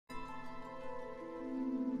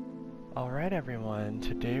Alright everyone,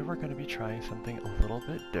 today we're going to be trying something a little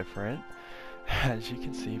bit different. As you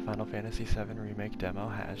can see, Final Fantasy VII Remake Demo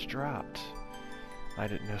has dropped. I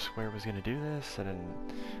didn't know Square was going to do this, and then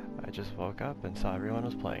I just woke up and saw everyone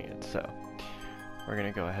was playing it, so we're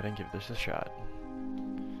going to go ahead and give this a shot.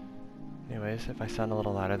 Anyways, if I sound a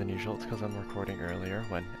little louder than usual, it's because I'm recording earlier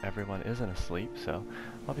when everyone isn't asleep, so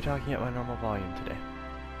I'll be talking at my normal volume today.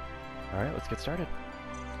 Alright, let's get started.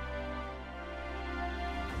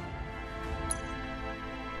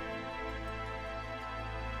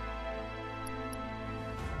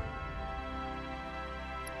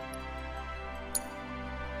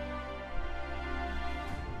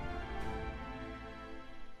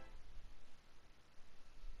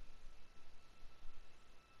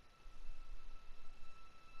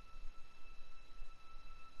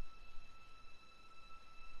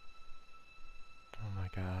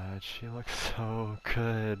 God, she looks so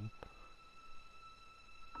good.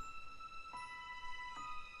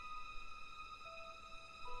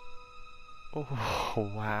 Oh,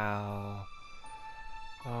 wow.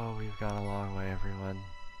 Oh, we've gone a long way, everyone.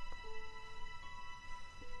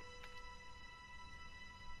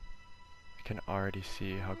 I can already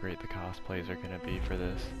see how great the cosplays are going to be for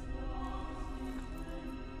this.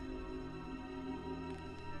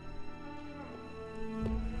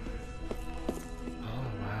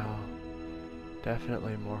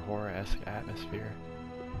 Definitely more horror-esque atmosphere.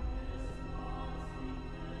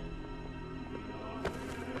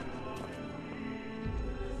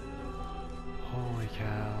 Holy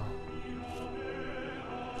cow.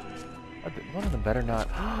 One of them better not.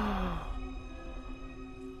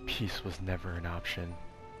 Peace was never an option.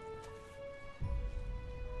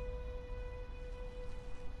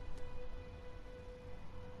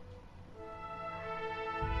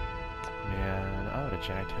 Man, I would have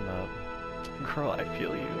jacked him up. Girl, I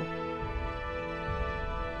feel you.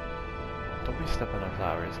 Don't be stepping on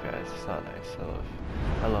flowers, guys. It's not nice.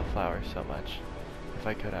 I love flowers so much. If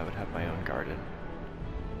I could, I would have my own garden.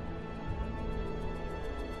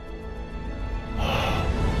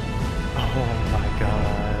 Oh my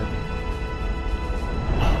god.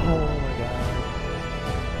 Oh my god.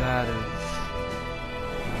 That is...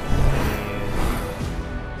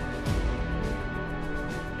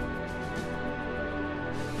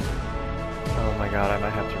 Oh my god, I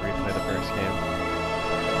might have to replay the first game.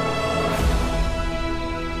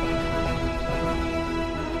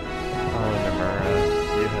 Oh, Nomura,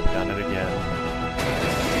 you have done it again.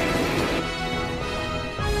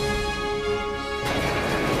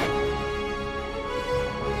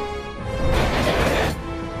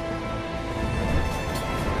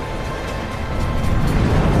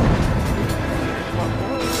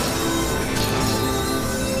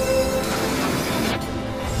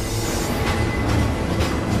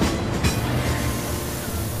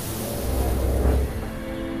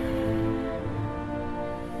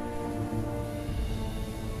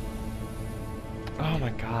 Oh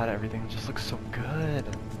my god, everything just looks so good.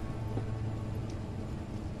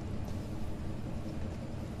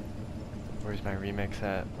 Where's my remix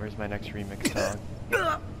at? Where's my next remix song?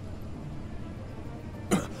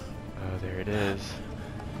 Oh, there it is.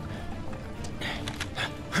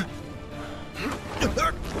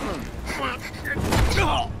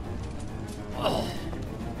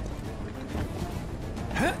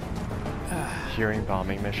 Hearing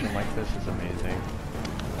bombing mission like this is amazing.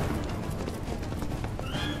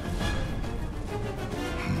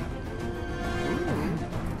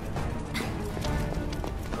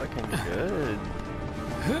 Good.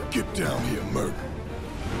 Get down here, Merc.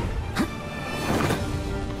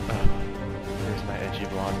 There's my edgy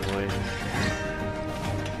blonde voice.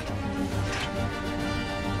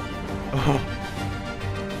 Oh.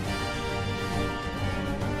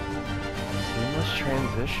 Seamless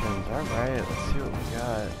transitions. Alright, let's see what we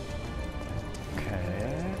got.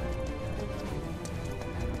 Okay.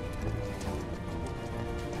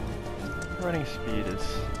 Running speed is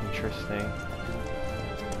interesting.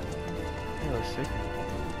 Realistic.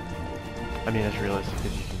 I mean, as realistic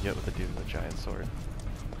as you can get with a dude with a giant sword.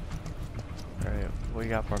 Alright, what you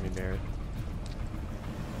got for me, Barrett?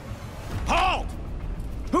 Halt!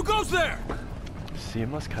 Who goes there?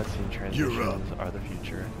 Seamless cutscene transitions are the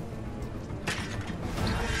future.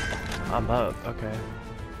 I'm up, okay.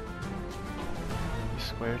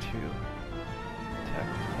 Square 2. Attack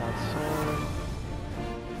with that sword.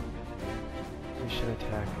 We should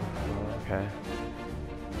attack with, okay.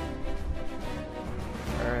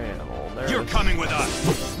 Alright, I'm a little nervous. You're coming with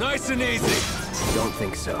us! Nice and easy! Don't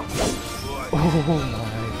think so. Oh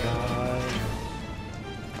my god.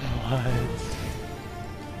 What?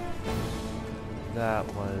 That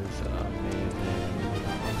was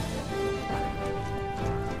amazing.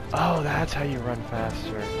 Oh, that's how you run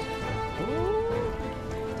faster.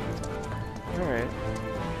 Alright.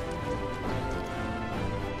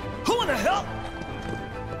 Who in the hell?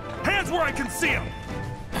 Hands where I can see them!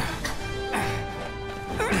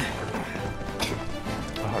 Oh, really?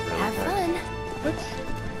 Have fun. What?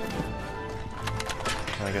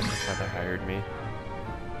 Well, I guess that's why they hired me.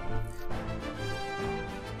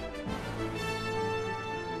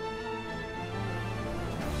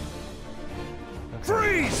 Okay.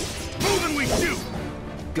 Freeze! Move and we shoot!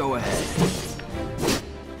 Go ahead.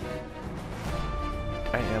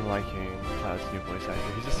 I am liking Cloud's new voice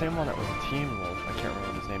actor. He's the same one that was in Teen Wolf. I can't remember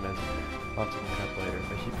what his name is. I'll have to look it up later.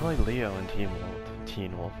 But he played Leo in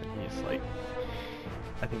Teen Wolf, and he's like,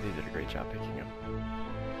 I think they did a great job picking him.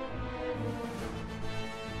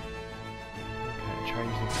 Okay, try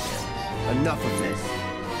using commands. Enough of this.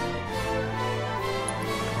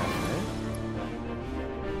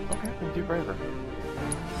 Okay, we'll do braver.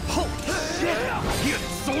 Holy shit! You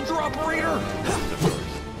soldier operator!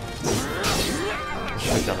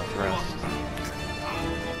 Should have done a thrust.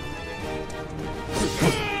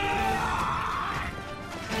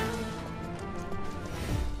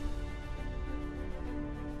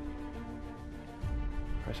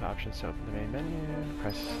 Press options to open the main menu.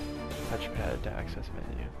 Press touchpad to access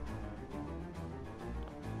menu.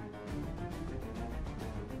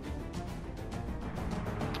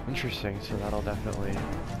 Interesting, so that'll definitely...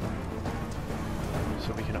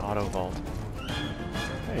 So we can auto-vault.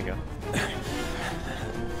 There you go.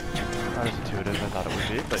 Not as intuitive as I thought it would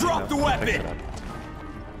be, but Drop the weapon! fix it up.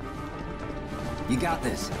 You got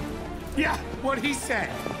this. Yeah, what he said.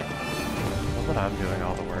 Love that I'm doing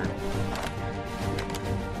all the work.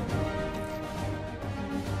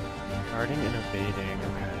 Guarding and evading,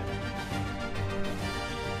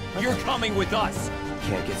 okay. You're coming with us!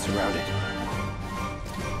 Can't get surrounded.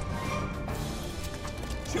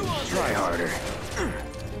 Chew on Try harder.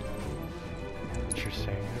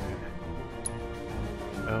 Interesting.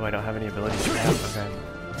 Oh, I don't have any ability to tap. Okay.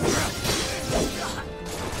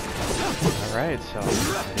 Alright, so...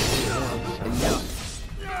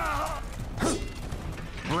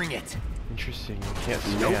 Bring it. Interesting, you can't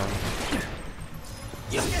spam.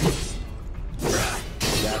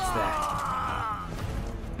 That's that.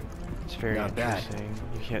 It's very Not bad. interesting.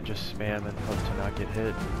 You can't just spam and hope to not get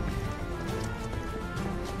hit.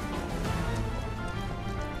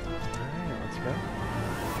 Alright, let's go.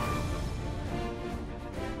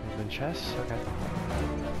 Open chest? Okay.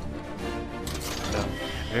 So,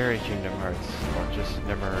 very Kingdom Hearts, or just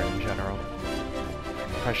Nimmer in general.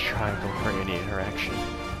 Press triangle for any interaction.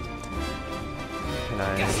 Can I?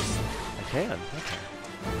 I can, okay.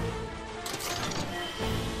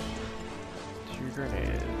 2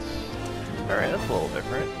 grenades. Alright, that's a little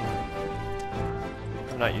different.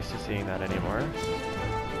 I'm not used to seeing that anymore.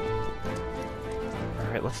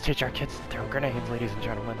 Alright, let's teach our kids to throw grenades, ladies and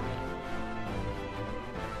gentlemen.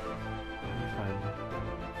 Fine.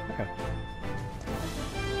 Okay.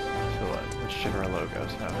 So what? Which general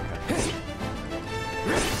logos now? Okay.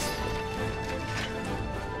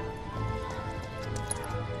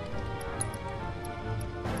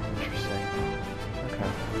 Interesting. Okay.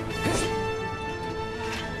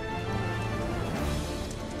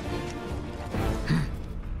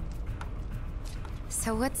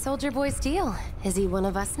 So what's Soldier Boy's deal? Is he one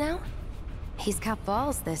of us now? He's got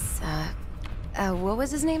balls, this, what was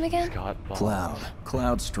his name again? Scott Ball.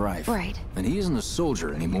 Cloud Strife. Right. And he isn't a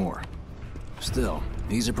soldier anymore. Still,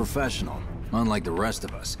 he's a professional, unlike the rest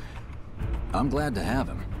of us. I'm glad to have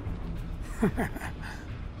him.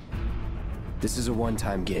 This is a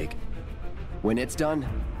one-time gig. When it's done,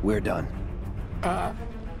 we're done. Dang,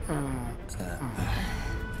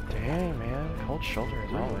 man. Cold shoulder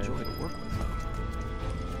as always. Enjoy to work with.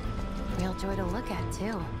 Real joy to look at,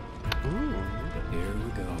 too. Ooh. Here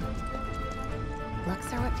we go.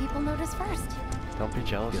 Looks are what people notice first. Don't be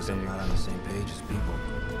jealous, Guess I'm Biggs. not on the same page as people.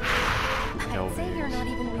 No, I'd say you're Biggs. not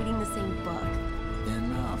even reading the same book.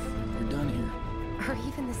 Enough. We're done here. Or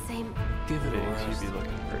even the same... Give it a Biggs, rest. you'd be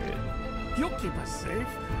looking great. You'll keep us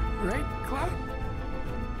safe, right, Cloud?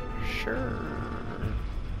 Sure.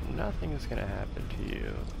 Nothing is gonna happen to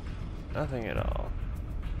you. Nothing at all.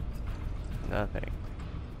 Nothing.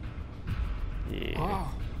 Yeah.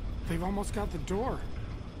 Oh, they've almost got the door.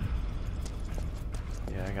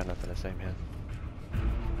 Yeah, I got nothing to say, man.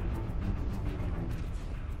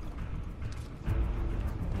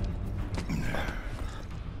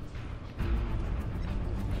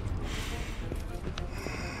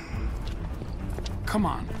 Come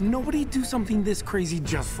on, nobody do something this crazy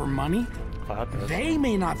just for money. Cloud does. They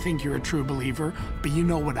may not think you're a true believer, but you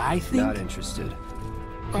know what I think? Not interested.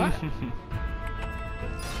 What?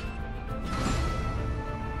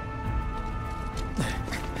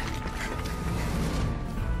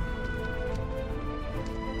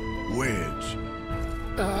 Wedge.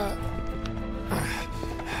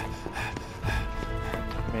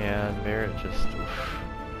 Man, Barrett just... Oof.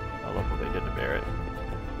 I love what they did to Barrett.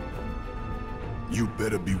 You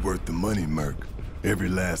better be worth the money, Merc. Every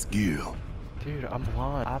last gill. Dude, I'm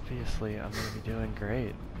blonde. Obviously, I'm gonna be doing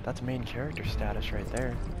great. That's main character status right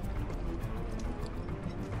there.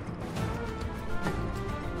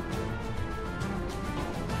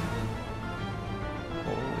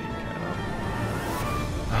 Holy cow.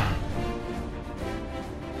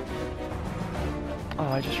 Oh,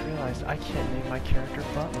 I just realized I can't name my character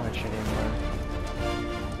Butt Munch anymore.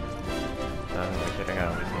 No, I'm kidding, I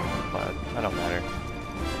always name him Butt. That don't matter.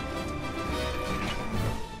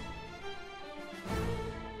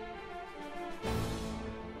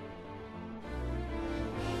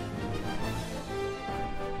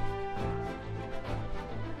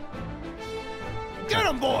 Get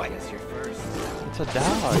him, boy! It's a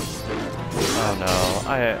dog. Oh no,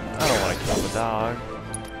 I don't want to kill the dog.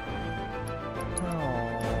 Oh.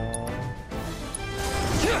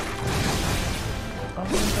 Oh my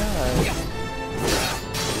god.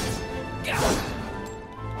 Oh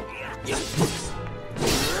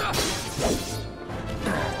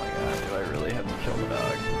my god, do I really have to kill the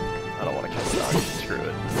dog? I don't want to kill the dog. Screw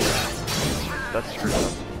it. That's screwed up.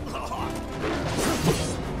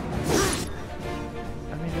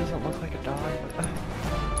 I mean, it doesn't look like a dog, but...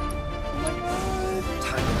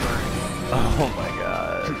 Oh my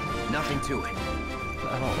god. Nothing to it.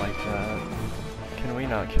 I don't like that. Can we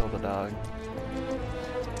not kill the dog?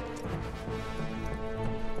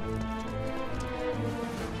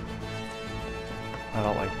 I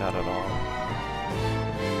don't like that at all.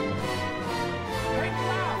 Hey,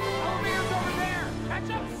 Cloud! Elevator's over there! Catch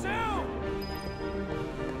up soon!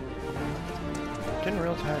 Getting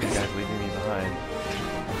real tired of you guys leaving me behind.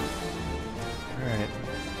 Alright.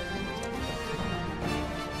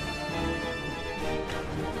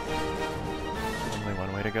 Only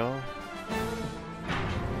one way to go.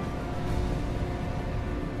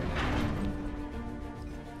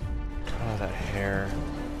 Oh, that hair.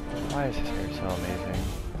 Why is his hair so amazing?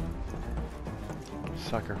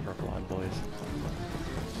 Sucker for blonde boys.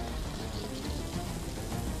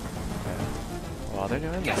 Okay. While they're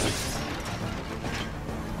doing that.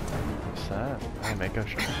 What's that? Oh, Mako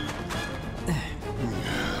shirt.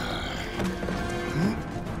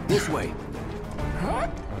 This way.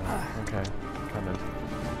 Okay, coming.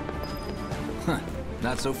 Huh.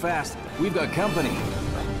 Not so fast. We've got company.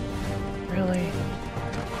 Really?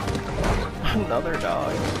 Another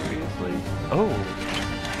dog, seriously? Oh!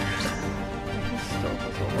 He still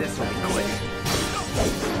doesn't This will be quick.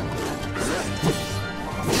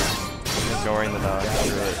 Ignoring the dog,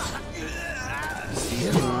 screw it.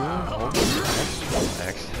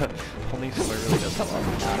 Next. Only Square really does have all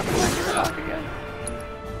the dog again.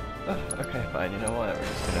 Okay, fine, you know what? We're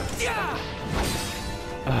just gonna...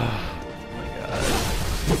 Oh my god.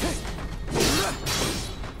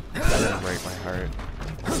 That didn't break my heart.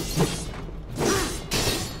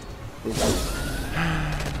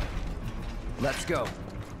 Let's go.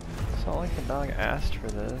 It's not like the dog asked for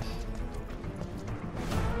this.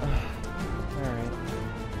 Alright.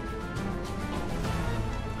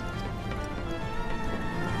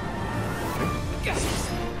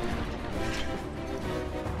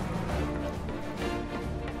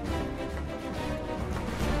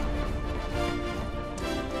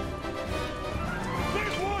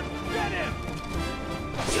 There's one! Get him!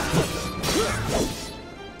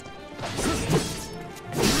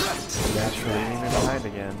 That's for leaving me behind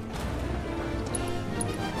again.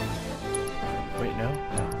 Wait, no?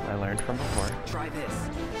 No, I learned from before. Try this.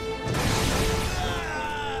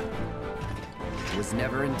 Was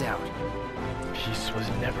never in doubt. Peace was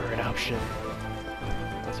never an option.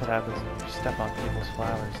 That's what happens when you step on people's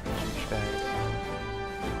flowers and douchebags.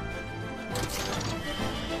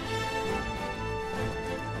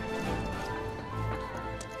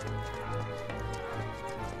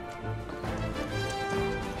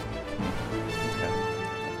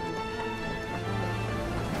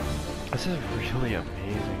 This is really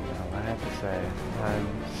amazing, though, I have to say. I'm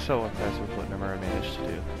so impressed with what Nomura managed to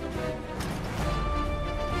do.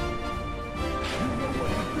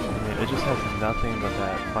 I mean, it just has nothing but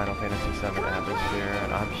that Final Fantasy VII atmosphere,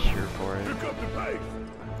 and I'm here for it. Pick up the pace!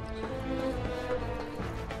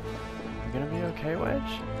 You gonna be okay,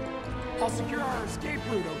 Wedge? I'll secure our escape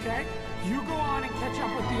route, okay? You go on and catch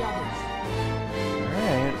up with the others.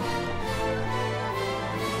 Alright.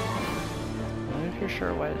 Well, if your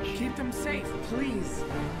shirt, Wedge. Keep them safe, please.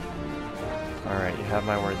 Alright, you have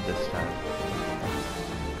my word this time.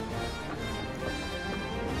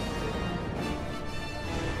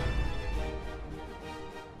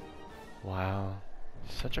 Wow.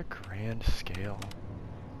 Such a grand scale.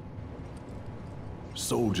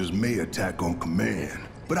 Soldiers may attack on command,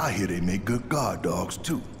 but I hear they make good guard dogs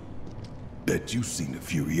too. Bet you've seen a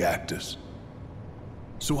few reactors.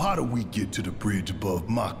 So how do we get to the bridge above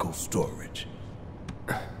Mako storage?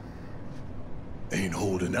 Ain't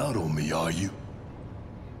holding out on me, are you?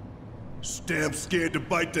 Stamp scared to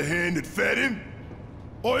bite the hand that fed him?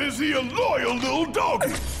 Or is he a loyal little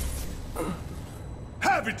doggy?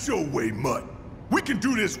 Have it your way, Mutt. We can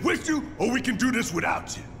do this with you, or we can do this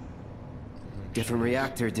without you. Different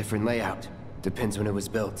reactor, different layout. Depends when it was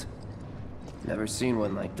built. Never seen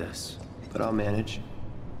one like this, but I'll manage.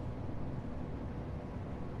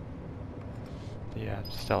 Yeah,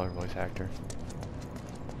 stellar voice actor.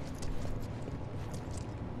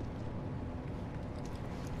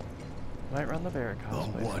 Might run the Barrett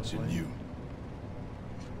cosplay. I'm watching you.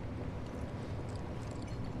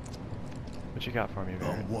 What you got for me,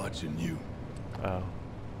 Barrett? I'm watching you. Oh.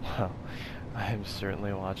 Well, I am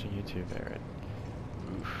certainly watching you too, Barrett.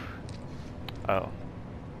 Oof. Oh.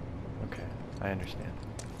 Okay, I understand.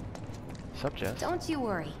 Sup, Jess? Don't you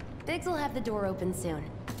worry. Biggs will have the door open soon.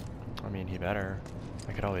 I mean, he better.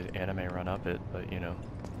 I could always anime run up it, but you know.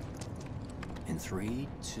 In 3,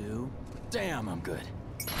 2... Damn, I'm good.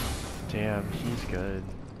 Damn, he's good.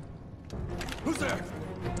 Who's there?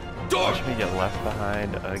 Watch me get left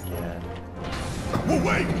behind again. Well,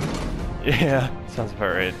 wait! Yeah, sounds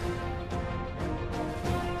about right.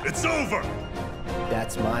 It's over!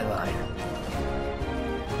 That's my line.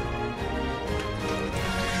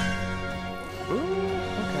 Ooh,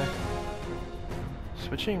 okay.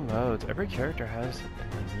 Switching modes. Every character has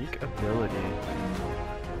a unique ability,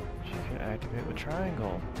 which you can activate with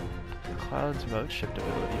triangle. Cloud's mode shift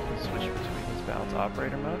ability can switch between his balance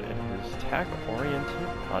operator mode and his attack-oriented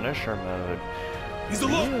Punisher mode. He's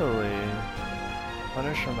alone! Really?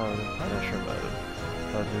 Punisher mode and Punisher mode.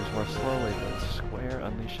 Mode moves more slowly, but Square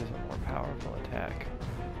unleashes a more powerful attack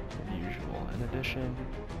than usual. In addition,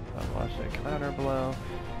 watch a counter blow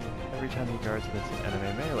every time he guards against an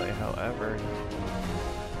enemy melee. However,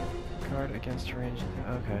 guard against ranged.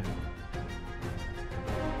 Okay.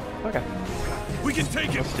 Okay. We can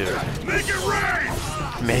take it! Let's do it. Make it rain!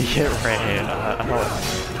 Make it rain.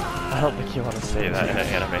 I don't think you want to say that in an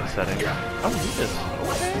anime setting. Oh, you just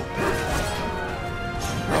okay.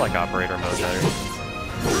 I like operator mode better.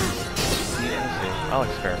 I'll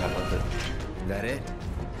experiment with it. That it?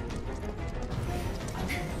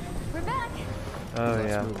 We're back. Oh Let's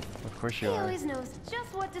yeah, move. of course He you are. always knows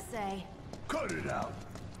just what to say. Cut it out!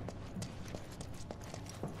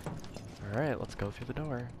 All right, let's go through the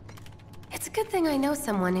door. It's a good thing I know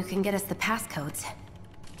someone who can get us the passcodes.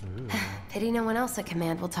 Ooh. Pity no one else at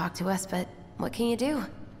command will talk to us, but what can you do?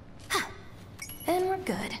 And we're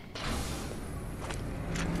good.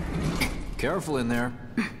 Careful in there.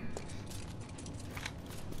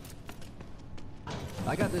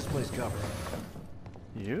 I got this place covered.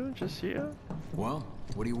 You? Just you? Well,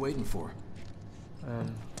 what are you waiting for?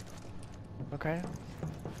 Okay.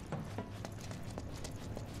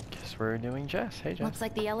 Guess we're doing Jess. Hey, Jess. Looks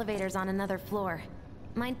like the elevator's on another floor.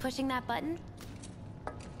 Mind pushing that button?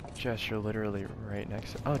 Jess, you're literally right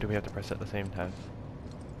next to... Oh, do we have to press it at the same time?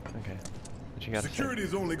 Okay. What you got to say? Security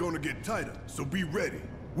is only gonna get tighter, so be ready.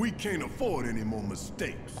 We can't afford any more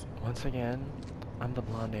mistakes. Once again, I'm the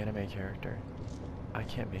blonde anime character. I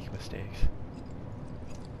can't make mistakes.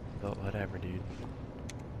 But whatever, dude.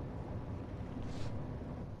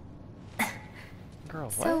 Girl,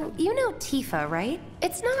 what? So, you know Tifa, right?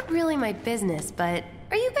 It's not really my business, but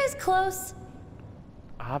are you guys close?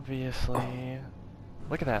 Obviously.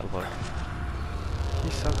 Look at that look.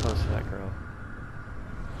 He's so close to that girl.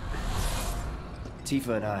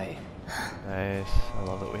 Tifa and I. Nice. I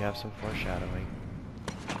love that we have some foreshadowing.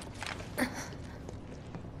 I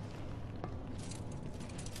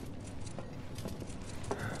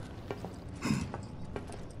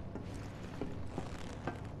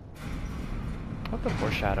hope the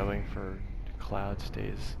foreshadowing for Cloud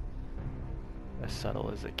stays as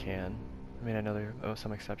subtle as it can. I mean, I know there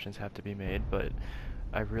some exceptions have to be made, but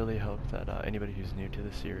I really hope that anybody who's new to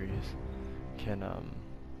the series can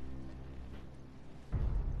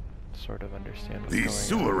sort of understand what's These going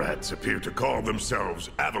sewer on. rats appear to call themselves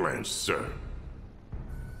Avalanche, sir.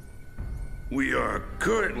 We are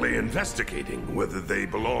currently investigating whether they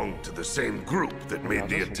belong to the same group that made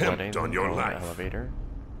the attempt on your life. Elevator.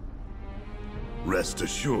 Rest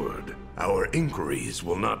assured, our inquiries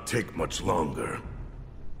will not take much longer.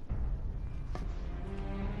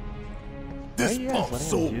 This you guys pump's letting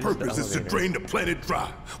sole him use purpose the is to elevator? drain the planet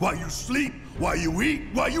dry. While you sleep, while you eat,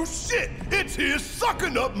 while you shit, it's here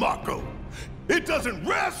sucking up Mako. It doesn't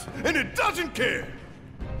rest, and it doesn't care.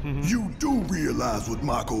 You do realize what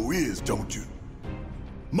Mako is, don't you?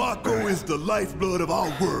 Mako is the lifeblood of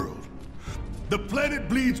our world. The planet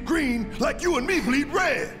bleeds green like you and me bleed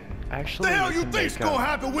red. Actually, The hell we you can think's make gonna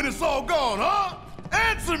happen when it's all gone, huh?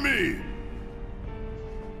 Answer me!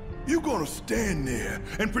 You gonna stand there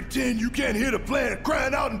and pretend you can't hear the planet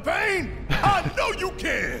crying out in pain? I know you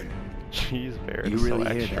can! Jeez, Barrett You is so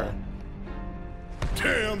really hear extra. that?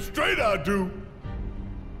 Damn straight I do!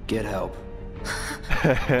 Get help.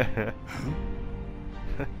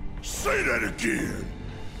 Say that again!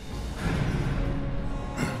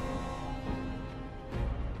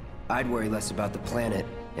 I'd worry less about the planet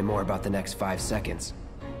and more about the next 5 seconds.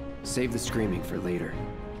 Save the screaming for later.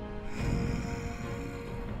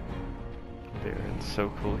 Barrett's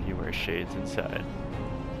so cool he wears shades inside.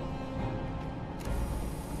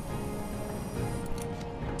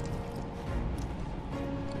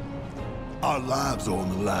 Our lives are on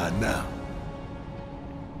the line now.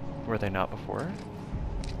 Were they not before?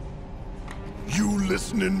 You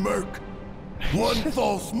listening, Merc? One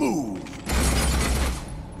false move.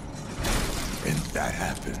 And that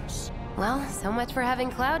happens. Well, so much for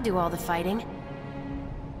having Cloud do all the fighting.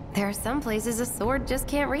 There are some places a sword just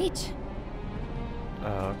can't reach.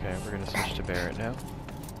 Oh, okay, we're gonna switch to Barrett now.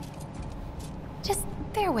 Just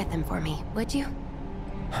bear with him for me, would you?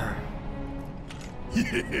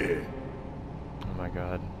 Yeah. Oh my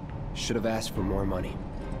god. Should have asked for more money.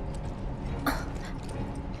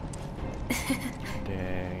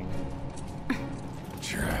 Dang.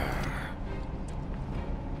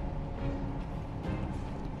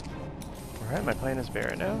 Alright, my plan is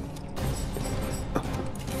Barrett now.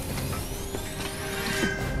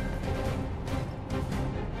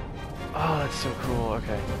 Oh, that's so cool,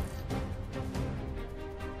 okay.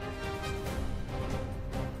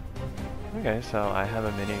 Okay, so I have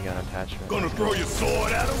a minigun attachment. Gonna throw your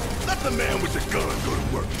sword at him? Let the man with the gun go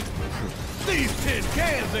to work. These tin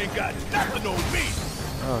cans ain't got nothing on me.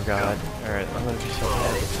 Oh god. Alright, I'm gonna be so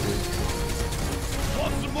bad at this.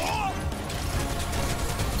 Want some more?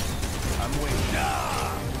 I'm waiting.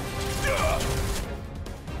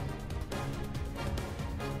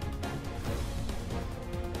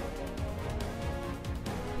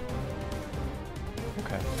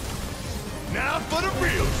 Okay. Now for the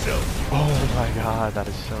real show. Oh my god, that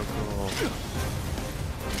is so cool.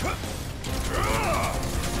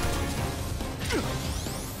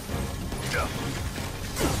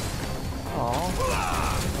 Aw,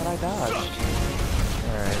 but I dodged.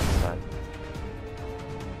 Alright, it's fine.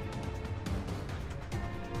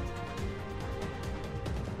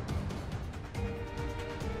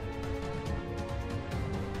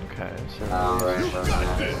 Okay, so... You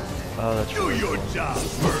got this. Oh, that's Do really your cool. job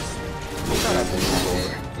first. Oh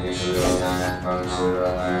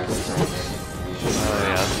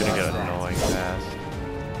yeah, it's gonna get annoying fast.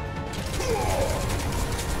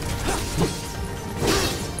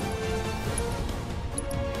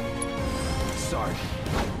 Sorry.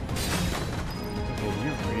 Okay,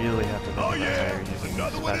 you really have to Oh think about how yeah, you're using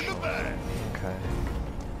another the one in the special. bag. Okay.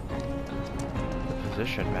 The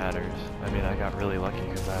position matters. I mean, I got really lucky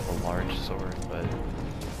because I have a large sword, but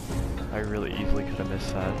I really easily could have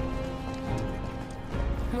missed that.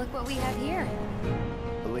 Look what we have here.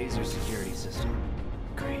 A laser security system.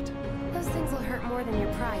 Great. Those things will hurt more than your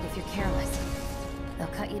pride if you're careless. They'll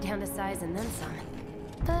cut you down to size and then some.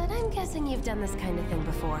 But I'm guessing you've done this kind of thing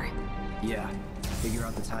before. Yeah. Figure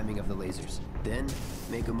out the timing of the lasers. Then,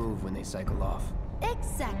 make a move when they cycle off.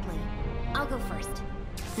 Exactly. I'll go first.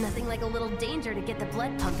 Nothing like a little danger to get the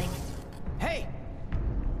blood pumping. Hey!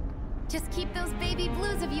 Just keep those baby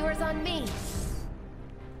blues of yours on me.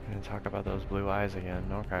 Gonna talk about those blue eyes again.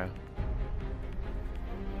 Okay.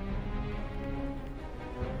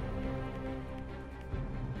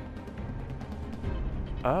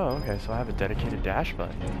 Oh, okay, so I have a dedicated dash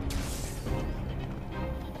button.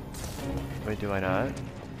 Wait, do I not?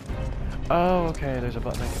 Oh, okay, there's a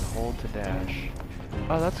button I can hold to dash.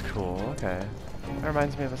 Oh, that's cool, okay. That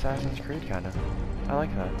reminds me of Assassin's Creed, kinda. I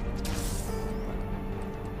like that.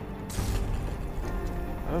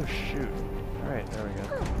 Oh, shoot. Alright, there we go.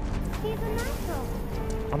 He's a natural.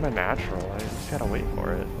 I'm a natural, I just gotta wait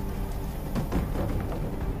for it.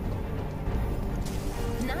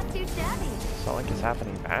 Not too shabby. It's not like it's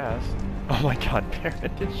happening fast. Oh my god,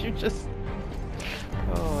 Barrett, did you just...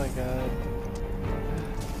 Oh my god.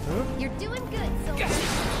 Oop. You're doing good, Soldier.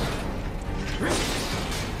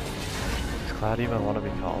 Does Cloud even want to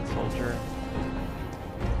be called Soldier?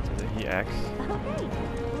 Is he X? Okay, let's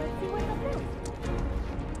see what's up next.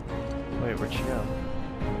 Wait, where'd she go?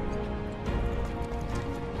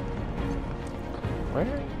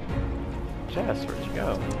 Where? Jess, where'd you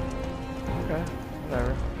go? Okay,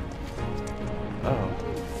 whatever. Oh.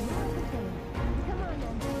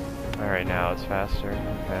 Alright, now it's faster.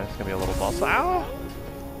 Okay, it's gonna be a little boss. Ow!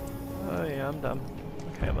 Oh yeah, I'm dumb.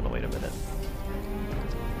 Okay, I'm gonna wait a minute.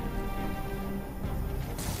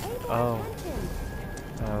 Oh.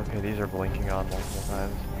 Oh, okay, these are blinking on multiple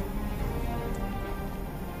times.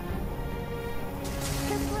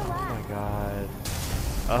 Oh my god.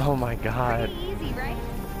 Oh my god. Pretty easy, right?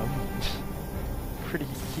 Pretty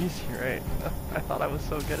easy, right? I thought I was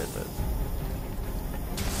so good at this.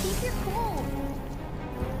 Keep your cool.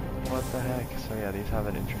 What the heck? So yeah, these have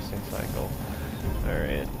an interesting cycle.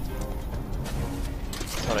 Alright.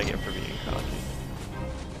 That's what I get for being cocky.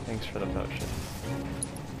 Thanks for the potion.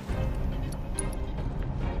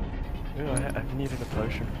 Ooh, I've needed a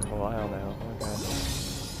potion for a while now. Okay.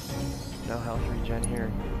 No health regen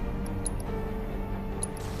here.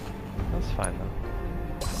 That's fine though.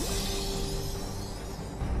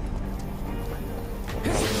 We'll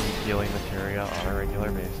probably need healing materia on a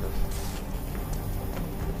regular basis.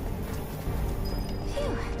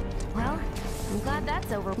 Phew. Well, I'm glad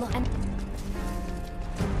that's over. Look,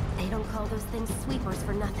 they don't call those things sweepers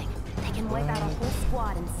for nothing. They can wipe out a whole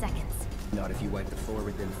squad in seconds. Not if you wipe the floor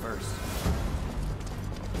with them first.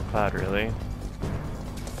 Cloud, really?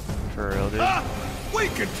 For real, dude? Ah! We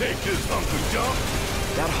can take this hunk of junk!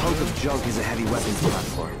 That hunk of junk is a heavy weapons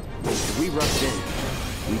platform. If we rush in,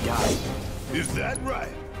 we die. Is that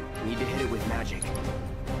right? Need to hit it with magic.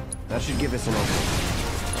 That should give us an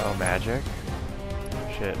opening. Oh, magic?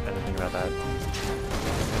 Shit, I didn't think about that.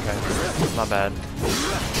 Okay, not bad.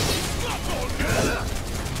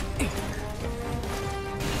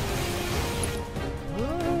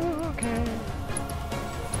 Ooh, okay.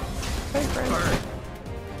 Hey, friend.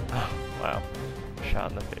 Oh, wow.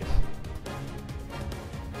 Shot in the face.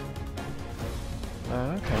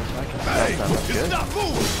 Okay, so I can stop Hey! that. That's good. Stop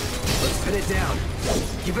moving! Let's pin it down.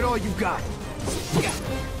 Give it all you got.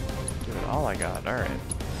 Give it all I got. Alright.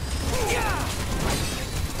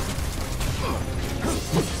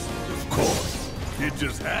 Of course. It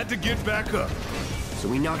just had to get back up. So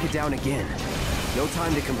we knock it down again. No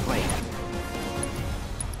time to complain.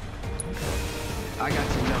 I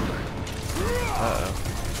got your number. Uh-oh.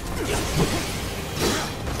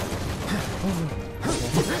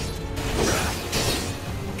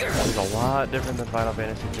 This is a lot different than Final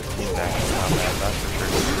Fantasy 15 back in combat, that's for sure.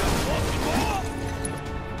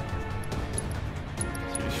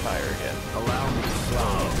 Let's use fire again. Allow me to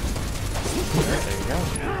slow. Alright, there you go.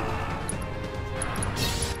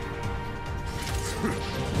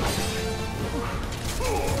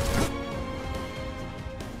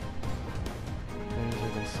 Enemies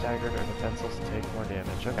have been staggered or defenseless to take more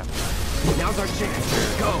damage. Okay. Now's our chance.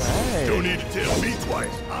 Go. Hey. Don't need to tell me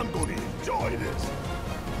twice. I'm gonna enjoy this.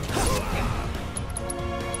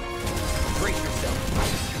 Brace yourself.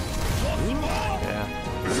 Yeah.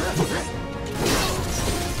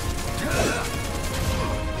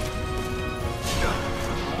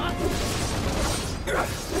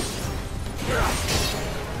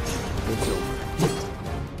 It's over.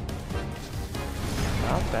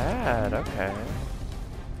 Not bad, okay.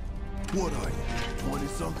 What are you,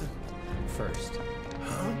 20-something? First.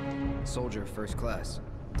 Huh? Soldier first class.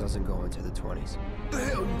 Doesn't go into the 20s. The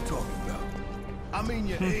hell you talking about? I mean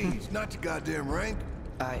your age, not your goddamn rank.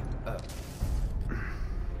 I,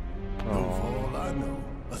 For all I know,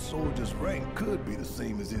 a soldier's rank could be the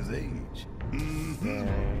same as his age.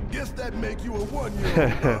 Mm-hmm. Guess that make you a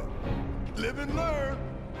 1-year-old, huh? Live and learn.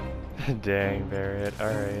 Dang, Barrett.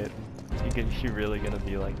 Alright. You really gonna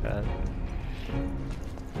be like that?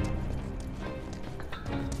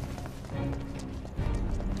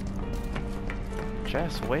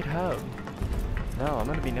 Jess, wait up. No, I'm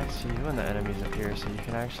gonna be next to you when the enemies appear so you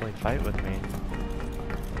can actually fight with me.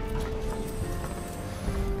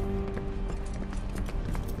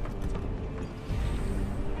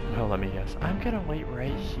 Well, let me guess. I'm gonna wait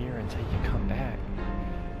right here until you come back.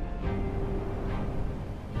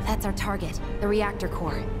 That's our target, the reactor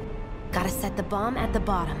core. Gotta set the bomb at the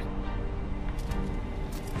bottom.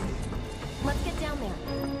 Let's get down there.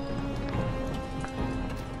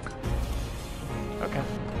 Okay.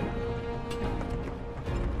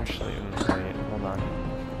 Actually, wait, hold on.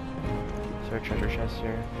 Is there a treasure chest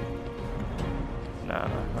here? No,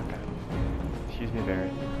 okay. Excuse me,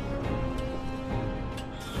 Barrett.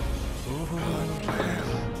 Ooh,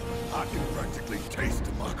 I can practically taste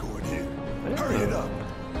Mako in here. Ew. Hurry it up.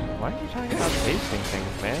 Why are you talking about tasting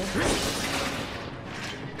things, man?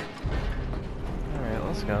 Alright,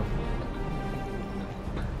 let's go.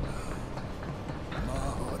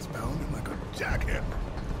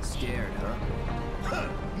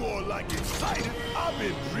 excited. I've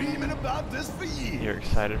been dreaming about this for years. You're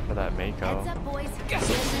excited for that Mako. Heads up, boys. Hands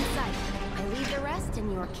in sight. I leave the rest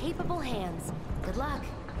in your capable hands. Good luck.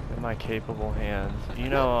 In my capable hands. You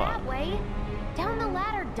know, Not that way. Down the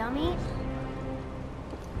ladder, dummy.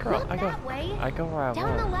 girl, Not I that way. go where I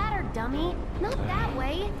Down the want. ladder, dummy. Not that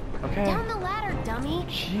way. Okay. Down the ladder, dummy.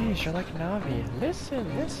 Jeez, you're like Navi.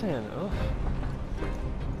 Listen. Ugh.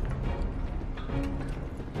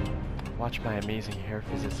 Watch my amazing hair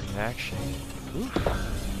physics in action. Oof.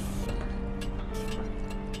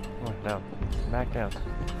 Oh, no. Back down.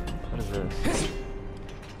 What is this?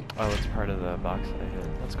 Oh, it's part of the box that I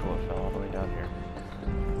hit. That's cool, it fell all the way down here.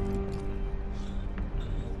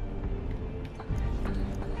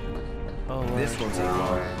 Oh, Lord. This won't take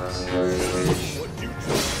long.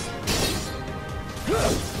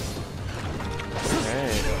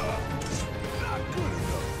 Hey.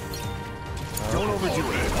 Don't overdo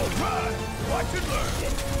it. All right. Watch and learn.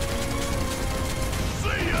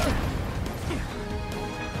 See ya.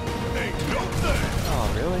 Ain't no thing. Oh,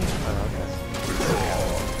 really? Oh, okay.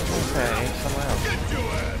 Okay, aim somewhere else. Get your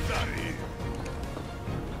ass out of here.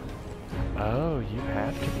 Oh, you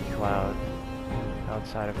have to be Cloud.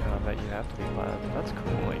 Outside of combat, you have to be Cloud. That's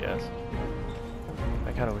cool, I guess.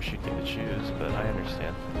 I kind of wish you'd get to choose, but I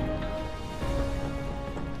understand.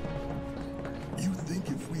 You think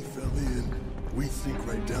if we fell in, we'd sink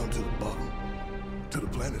right down to the bottom? To the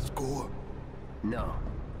planet's core? No.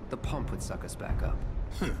 The pump would suck us back up.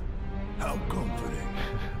 How comforting.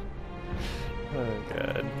 Oh,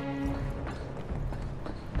 God.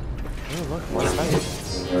 Oh, look, more fight.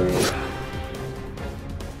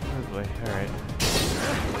 Oh, boy, alright.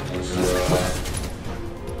 You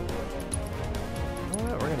know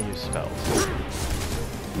what? We're gonna use spells.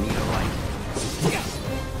 Need a light. Yeah,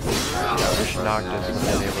 I wish Noctis would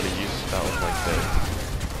have been able to use spells like this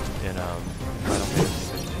in Final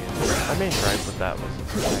Fantasy 15. My main gripe with that was the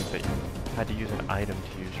fact that you had to use an item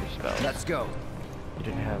to use your spell. Let's go. You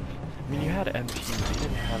didn't have... I mean, you had MP, but you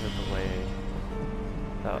didn't have it the way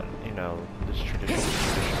that, you know, this tradition is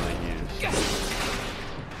traditionally used.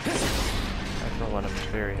 I for one am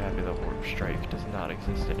very happy that Warp Strike does not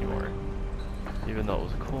exist anymore. Even though it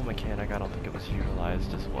was a cool mechanic, I don't think it was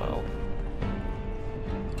utilized as well.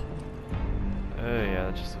 Oh yeah,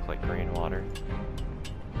 that just looked like green water.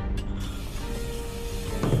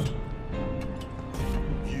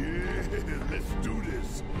 Yeah, let's do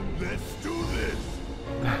this. Let's do this.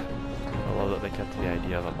 I love that they kept the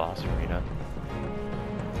idea of a boss arena.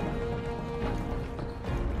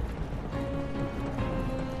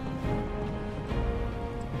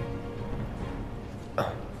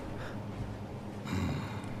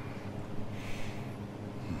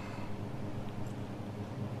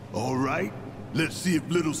 All right, let's see if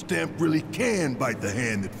little Stamp really can bite the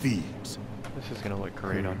hand that feeds. This is gonna look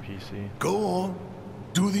great on PC. Go on,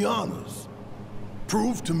 do the honors.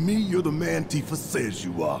 Prove to me you're the man Tifa says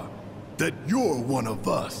you are. That you're one of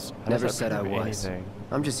us. How does Never that said I prove was. anything?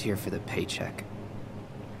 I'm just here for the paycheck.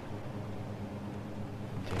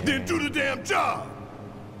 Then do the damn job.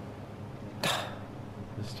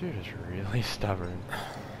 This dude is really stubborn.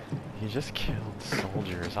 He just killed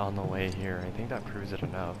soldiers on the way here. I think that proves it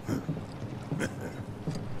enough.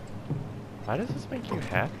 Why does this make you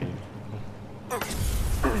happy?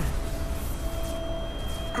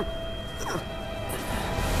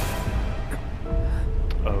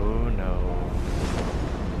 Oh no.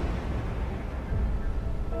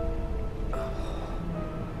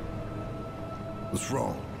 What's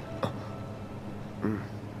wrong?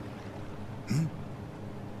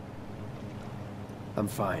 I'm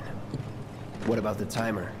fine. What about the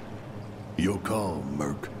timer? You're calm,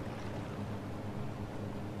 Merc.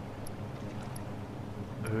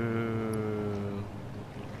 Ooh.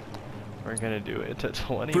 We're gonna do it to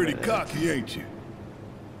 20 Pretty minutes. cocky, ain't you?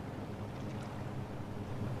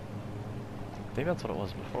 I think that's what it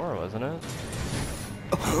was before, wasn't it?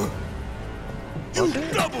 You Was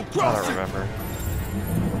it? double I crossed don't remember.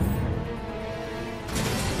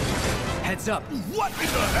 Heads up! What in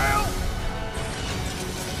the hell?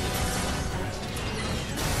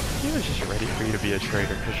 He was just ready for you to be a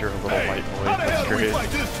traitor because you're a little white boy. How the hell That's do we great.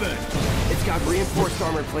 fight this thing? It's got reinforced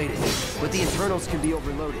armor plating, but the internals can be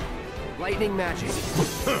overloaded. Lightning magic.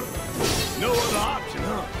 No other option,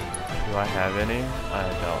 huh? Do I have any? I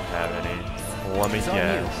don't have any. Let me It's on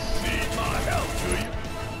guess. Need my help, do you?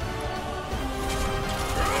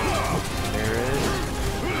 There it is.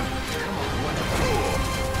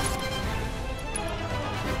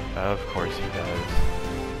 Of course he does.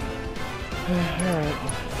 Alright.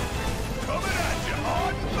 Coming at you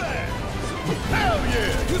hard and fast. Hell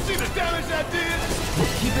yeah! You see the damage I did?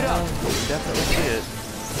 Keep it up! You definitely see it.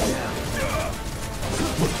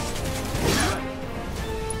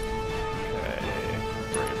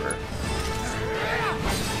 Braver.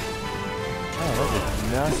 Oh, that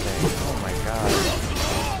did nothing. Oh my god.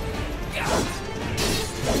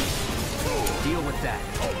 Deal with that.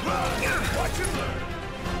 Watch it learn.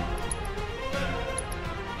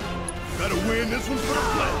 Gotta win this one for the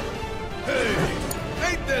play. Hey,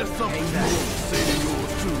 ain't there something you want to say to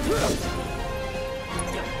yours too?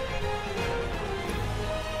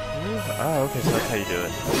 Oh, okay, so that's how you do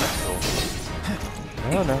it. That's cool.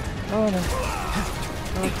 Oh no. Oh no.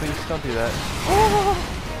 Oh, please, don't do that. Oh,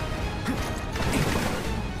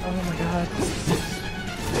 oh my god.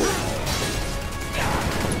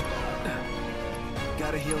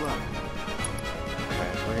 Gotta heal up.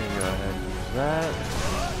 Okay, so we're gonna go ahead and use that.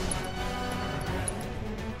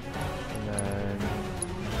 And then...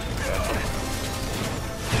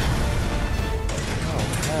 Oh,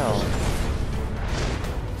 hell.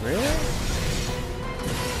 Really?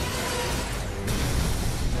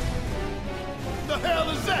 The hell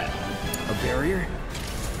is that? A barrier?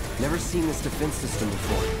 Never seen this defense system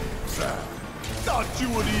before. Thought you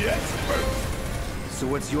were the expert. So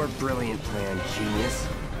what's your brilliant plan, genius?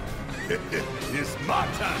 It's my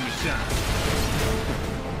time to shine.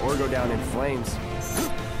 Or go down in flames.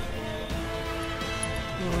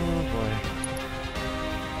 Oh boy.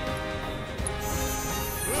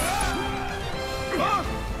 Huh?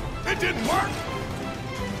 It didn't work.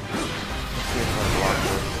 Let's see if I block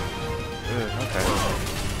this. Okay.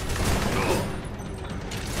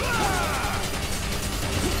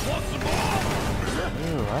 Want some more?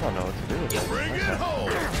 Ooh, I don't know what to do with this. Bring it home.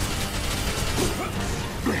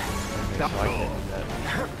 Okay, so I can't do that.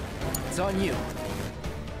 It's on you.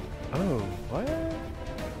 Oh, what?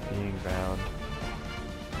 Being bound.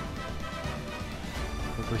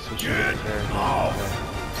 Quickly switch to the character.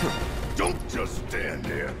 Okay. Don't just stand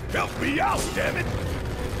there. Help me out, damn it.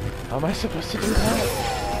 How am I supposed to do that?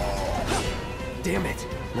 Damn it.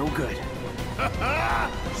 No good.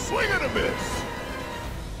 Swing and a miss.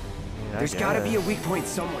 I There's gotta be a guess. weak point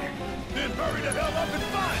somewhere. Then hurry the hell up and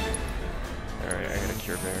find it. Alright, I gotta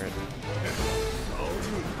cure Barret.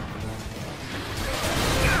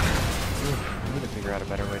 I need to figure out a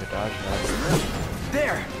better way to dodge that.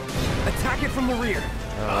 There! Attack it from the rear.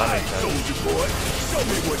 Oh, All that right, makes sense. soldier boy. Show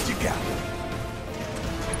me what you got.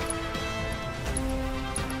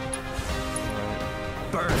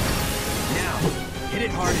 Burn. Now, hit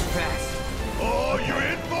it hard and fast. Oh, you're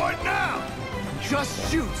in for it now.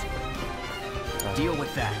 Just shoot. Deal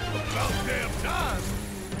with that. About damn time.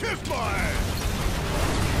 Kiss my ass.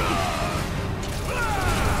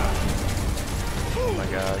 Oh my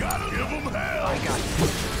god. Gotta give him hell. I got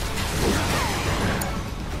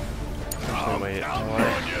Actually, wait, you know Counting what? on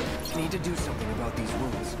you. you. Need to do something about these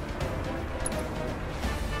wounds.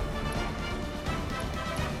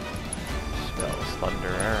 Spell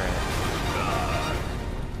Thunder, alright.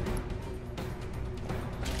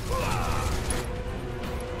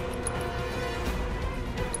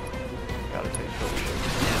 Gotta take potions.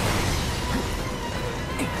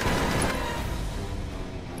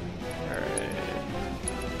 Alright.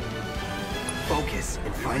 Focus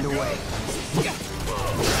and find a way.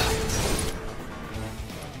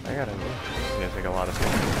 I gotta move. It's gonna take a lot of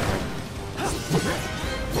time.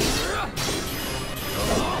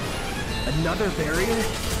 Another barrier?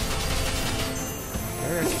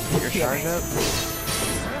 There, get your charge up.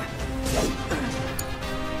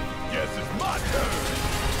 Guess it's my turn.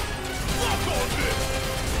 Fuck on this.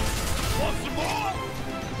 Want some more?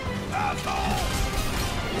 Asshole.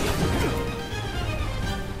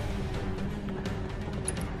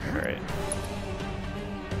 Alright.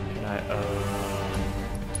 Can I,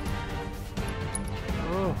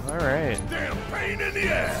 oh, alright. Damn pain in the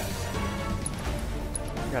ass.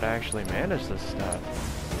 Gotta actually manage this stuff.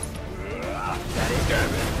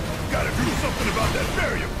 Damn it. Gotta do something about that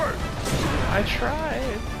barrier first. I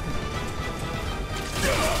tried.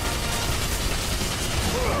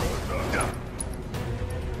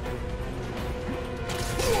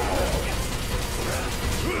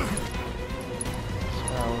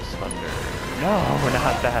 Smells thunder. No,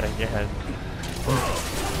 not that again.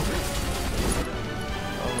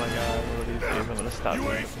 Oh my god, one of these games I'm gonna stop You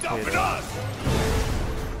being ain't a stopping potato. us.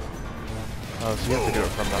 Oh, so you have to do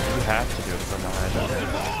it from behind. You have to do it from behind. Okay.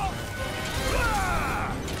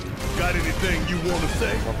 Got anything you want to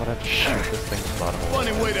say? Well, but I have to shoot this thing's butthole.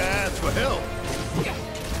 Funny way to ask for help.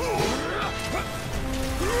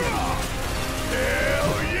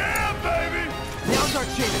 Hell yeah, baby! Now's our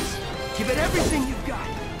chance. Give it everything you've got.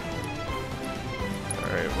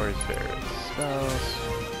 Alright, where's Barret? Spells.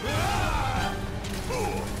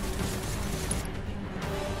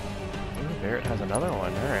 Barrett has another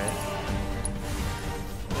one, alright.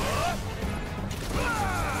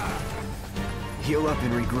 Heal up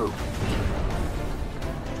and regroup.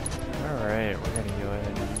 Alright, we're gonna go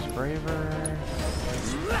ahead and use Braver.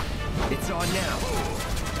 It's on now.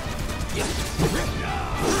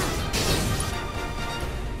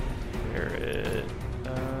 Barrett.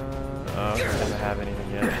 Oh, okay, doesn't have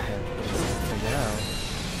anything yet. Okay. Take it out.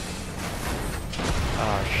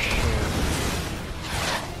 Oh, shit.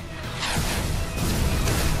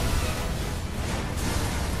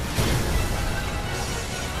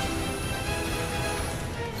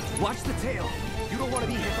 Watch the tail. You don't want to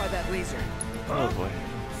be hit by that laser. Oh boy.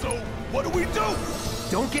 So, what do we do?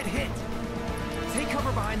 Don't get hit. Take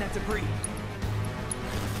cover behind that debris.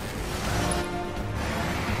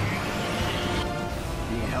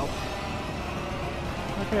 Need help?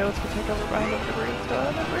 Okay, let's go take over behind the debris.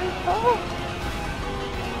 Oh!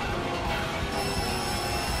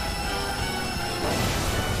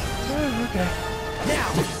 Ooh, okay. Now,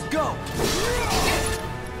 go!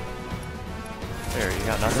 There, you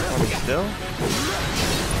got nothing for me still?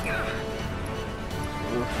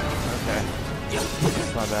 Oof, okay.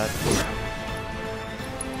 That's not bad.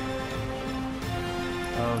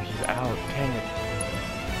 Oh, he's out. Dang it.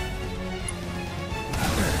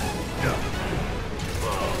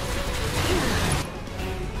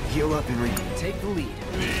 Heal up and take the lead.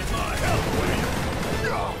 Need my help, will you?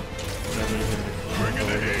 Bring it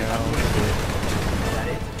in. That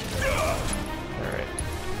it? Alright.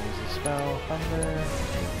 Use the spell. Thunder.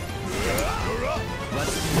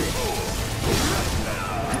 Let's do it.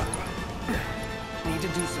 Need to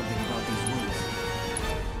do something about these wounds.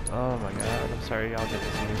 Oh my god. I'm sorry y'all get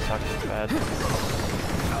to see me suck this bad.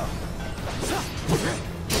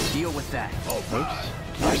 Deal with that. Oops.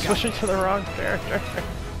 I'm switching to the wrong character.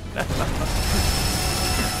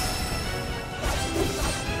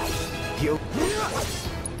 Heal.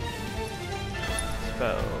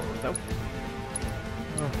 Spell. Nope.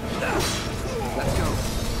 Let's go.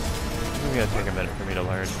 It's gonna take a minute for me to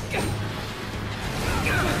learn.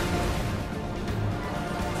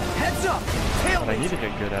 Heads up! Tail What I need to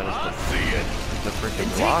get good at is the freaking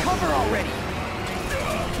and block. take cover already!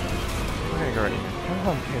 We're gonna go right here. Come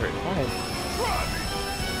on, Barrett. Fine.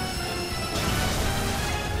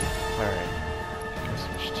 Alright. Let's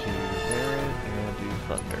switch to Barrett and do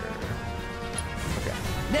Thunder. Okay.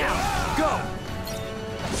 Now, go!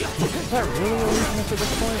 Is that really a weakness at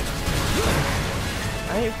this point?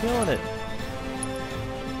 I ain't feeling it.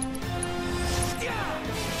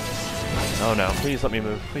 Oh no, please let me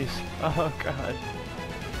move, please. Oh god.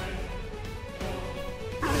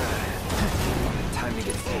 Time to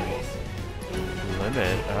get serious.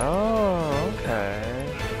 Limit? Oh, okay.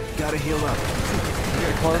 Gotta heal up. Let me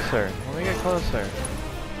get closer. Let me get closer.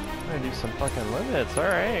 I'm gonna do some fucking limits.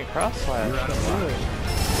 Alright, cross slash. Let's do it.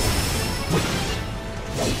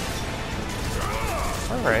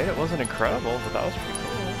 Alright, it wasn't incredible, but that was pretty cool.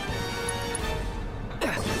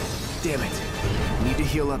 Damn it. Need to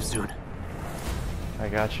heal up soon. I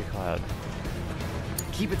got you, Cloud.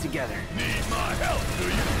 Keep it together. Need my help, do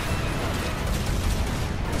you?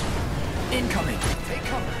 Incoming. Take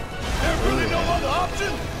cover. There really no other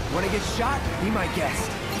option? Wanna get shot? Be my guest.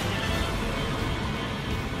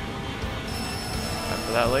 Time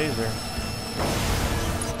for that laser.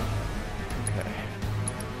 Okay.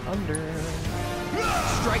 Thunder.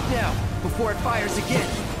 Strike now, before it fires again.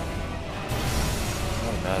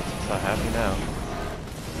 Oh, that's so happy now.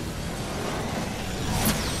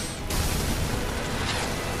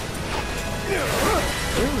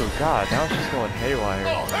 Ooh, God, now it's just going haywire.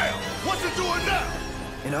 Oh, hell! What's it doing now?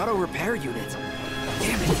 An auto repair unit.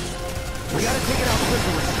 Damn it. We gotta take it out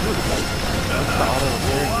quicker with screw. What's the auto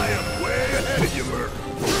repair? I am way ahead of you, Merc.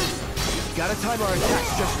 Gotta time our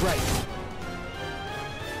attacks just right.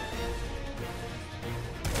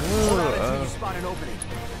 Hold out until you spot an opening.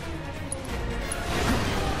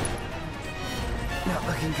 Not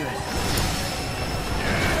looking good.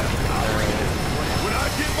 When I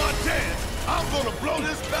get my chance, I'm gonna blow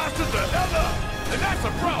this bastard the hell up! And that's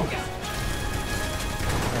a problem!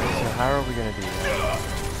 Alright, so how are we gonna do this?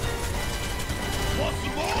 Want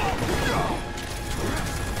some more?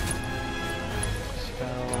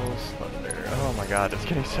 Spells, thunder. Oh my god, it's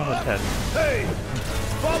getting so intense. Hey!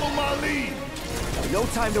 Follow my lead! No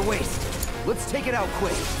time to waste. Let's take it out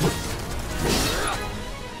quick.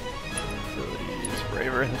 Abilities,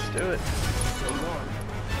 braver, let's do it.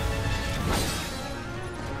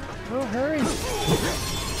 Oh, hurry!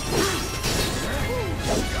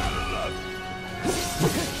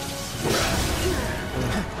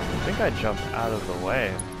 I think I jumped out of the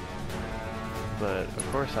way. But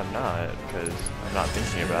of course I'm not, because I'm not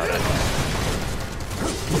thinking about it.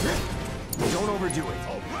 Don't overdo it.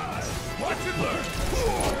 Watch and learn.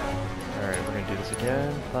 Alright, we're gonna do this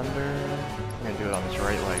again. Thunder. We're gonna do it on this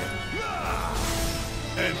right leg.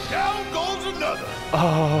 And down goes another.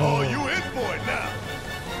 Oh, You in for it now.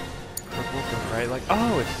 purple from right leg.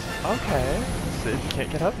 Oh, it's okay. So you can't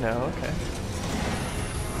get up now. Okay.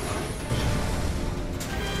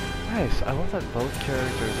 Nice. I love that both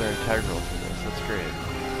characters are integral to this. That's great.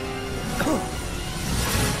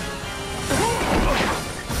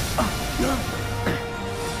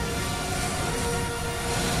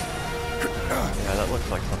 Yeah, that looks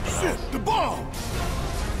like something else. Shit, the bomb.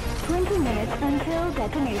 20 minutes until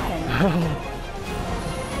detonation.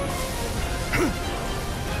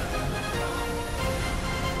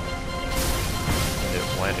 And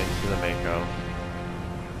it went into the Mako.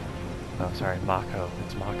 Oh, sorry, Mako.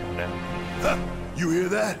 It's Mako now. Huh, you hear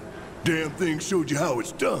that? Damn thing showed you how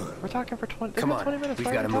it's done. We're talking for 20, Come on, 20 minutes. we've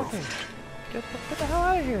Why are gotta we move. talking? Get the hell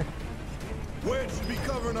out of here. Wedge should be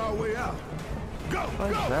covering our way out. Go,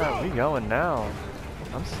 What is that? We going now.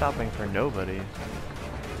 I'm stopping for nobody.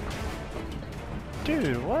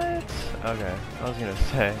 Dude, what? Okay, I was gonna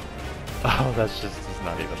say. Oh, that's just is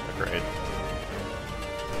not even that great.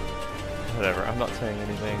 Whatever, I'm not saying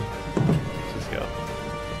anything. Let's just go.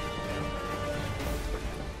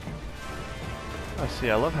 Oh,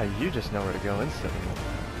 see, I love how you just know where to go instantly.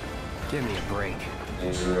 Give me a break.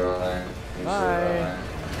 Bye.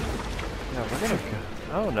 No, we're gonna go.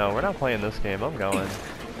 Oh no, we're not playing this game. I'm going.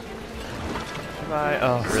 Bye.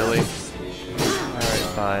 Oh, really?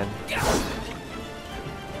 Alright, fine.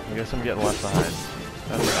 I guess I'm getting left behind.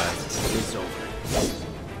 That's fine. It's over.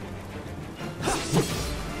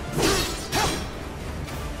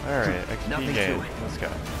 Alright, XP Nothing to game. it. Let's go.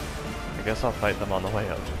 I guess I'll fight them on the way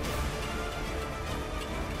up.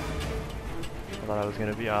 I thought I was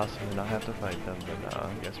gonna be awesome and not have to fight them, but no,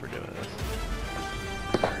 I guess we're doing this.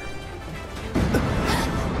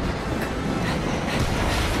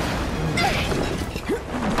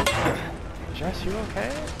 Jess, you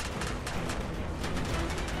okay?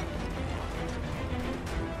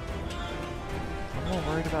 I'm not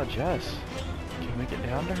worried about Jess. Can we get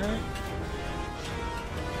down to her?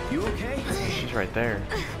 You okay? She's right there.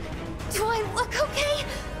 Do I look okay?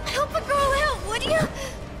 Help a girl out, would you?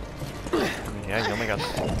 I mean, yeah, you only got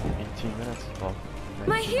 18 minutes. Well,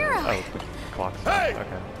 My 19 hero! minutes. Oh, the clock's Hey,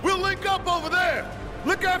 okay. we'll link up over there.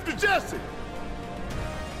 Look after Jesse.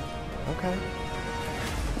 Okay.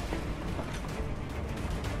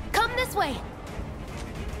 Come this way.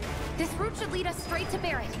 This route should lead us straight to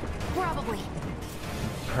Barrett. Probably.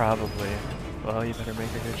 Probably. Well, you better make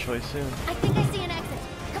a good choice soon. I think I see an exit.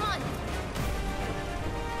 Come on.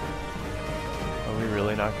 Are we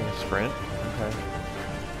really not going to sprint? Okay.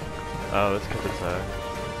 Oh, it's because it's a...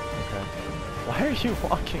 Okay. Why are you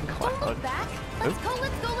walking, Don't Cloud? look back. Let's Oop. go,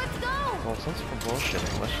 let's go, let's go. Well, since we're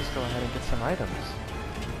bullshitting, let's just go ahead and get some items.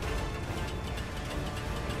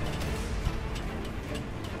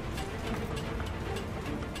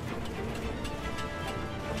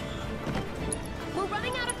 We're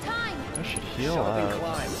running out of time. I should heal Shove and up.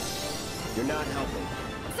 climb. You're not helping.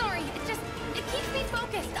 Sorry, it keeps me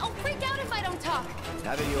focused. I'll freak out if I don't talk.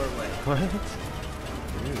 Have it your way. What?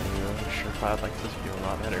 Ooh, I'm sure Cloud likes this view a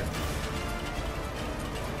lot better.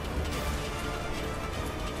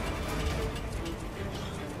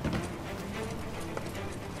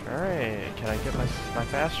 Alright, can I get my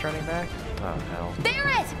fast running back? Oh, hell.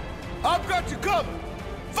 Barrett! I've got you covered.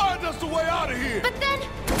 Find us a way out of here. But then...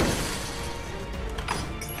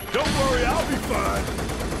 Don't worry, I'll be fine.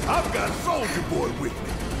 I've got Soldier Boy with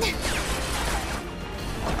me.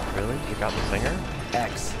 Really? You got the singer?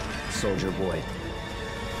 X, Soldier Boy.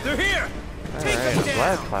 They're here. Alright, I'm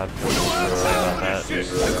glad Cloud feels really about that. Shit,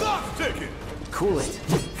 the clock's ticking. Cool it.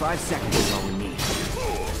 5 seconds is all we need.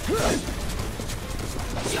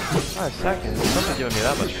 5 seconds? Don't be giving me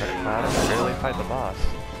that much credit, Cloud. I can barely fight the boss.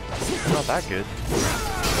 It's not that good.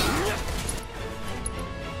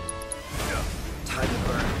 Time to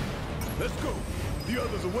burn. Let's go. The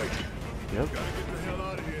others are waiting. Yep. Gotta get the hell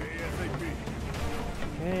out of here ASAP.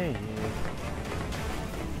 Hey.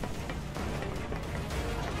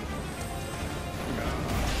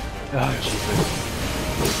 Oh, Jesus.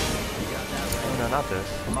 Oh, no, not this.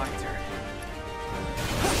 My turn.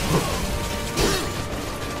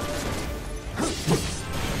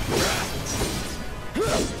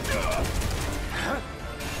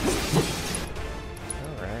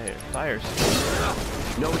 Alright, fire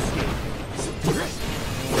speed. No escape.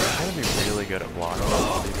 I'm gonna be really good at blocking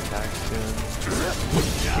all these attacks soon.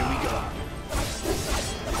 Here we go.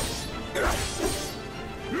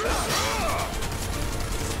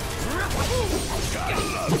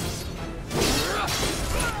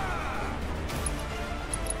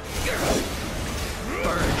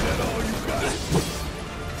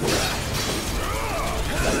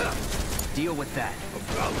 deal with that.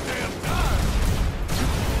 About damn time!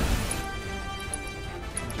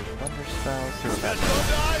 Do thunder spells, see what that Don't does.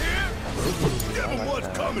 die here! Give I him like what's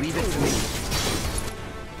that. coming Leave to it to him. me.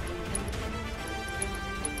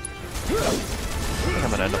 I think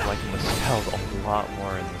I'm gonna end up liking the spells a lot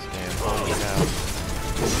more in this game. Holy cow.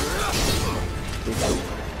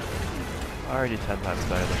 Already 10 times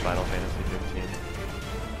better than Final Fantasy 15.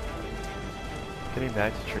 Getting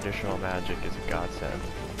back to traditional magic is a godsend.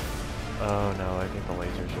 Oh no, I think the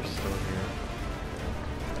lasers are still here.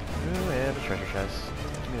 Ooh, and a treasure chest.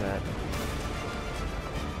 Give me that.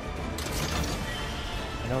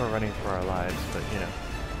 I know we're running for our lives, but you know,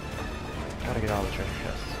 gotta get all the treasure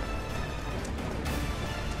chests.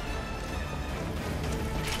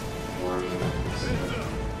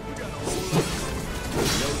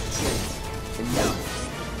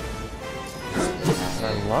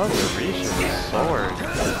 I love the reach of the sword.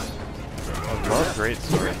 I love great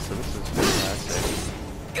swords, so this is fantastic.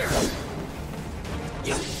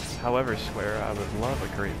 However, Square, I would love a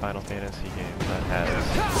great Final Fantasy game that has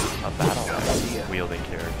a battle axe wielding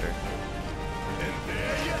character.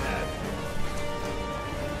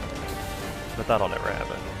 But that'll never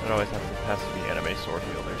happen. It always has to be anime sword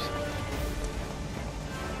wielders.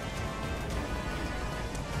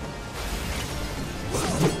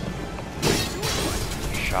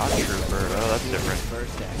 Shock Trooper, oh that's different.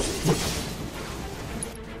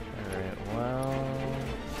 Alright, well...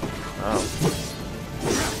 Oh.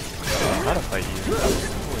 How to fight you?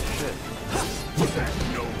 Holy shit.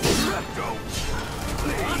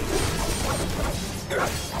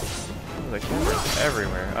 Oh, the camera's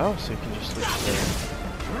everywhere. Oh, so you can just switch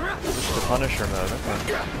to Punisher mode,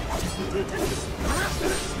 okay.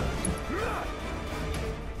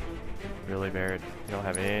 Really, Barrett? You don't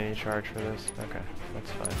have any charge for this? Okay,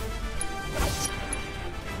 that's fine.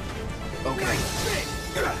 Okay.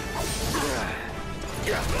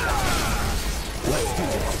 Let's do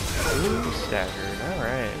this. Ooh, staggered.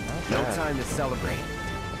 Alright, not No bad. time to celebrate.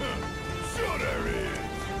 Sure there is.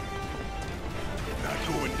 Not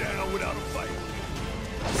going down without a fight.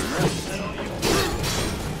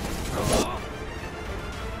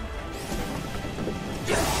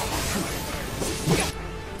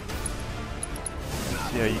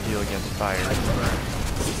 See how you deal against fire.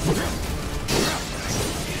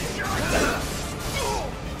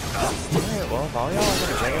 Alright, well, if all y'all are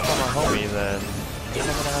gonna gang up on my homie, then I'm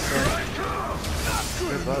gonna have to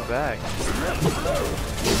good butt back.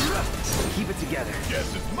 Keep it together.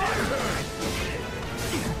 Guess it's my turn.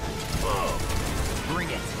 Bring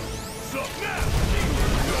it. Sup now?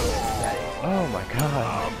 Oh my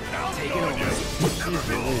god. Take it over. Jeez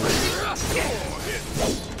Louise.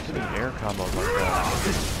 Doing air combos like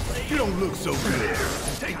that. You don't look so good.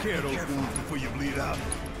 Take care of those wounds before you bleed out.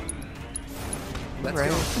 Let's Right.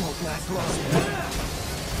 go. Won't last long.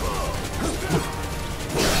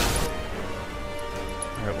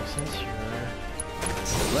 Alright, well since you're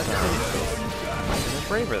Let's go. I'm gonna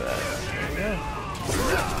braver that. Yeah.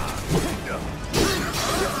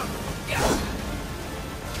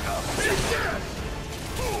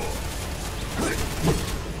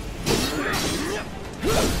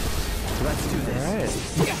 Let's do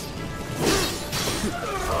this. Alright.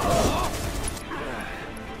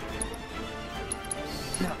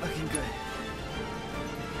 Not looking good.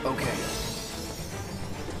 Okay.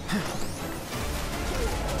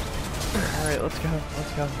 Alright, let's go.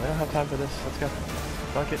 Let's go. We don't have time for this. Let's go.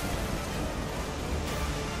 Fuck it.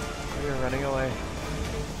 We are running away.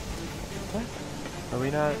 What? Are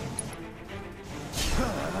we not?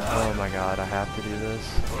 Oh my god, I have to do this.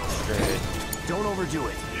 Great. Don't overdo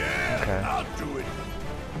it. Yeah, Okay. I'll do it.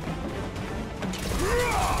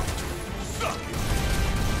 Suck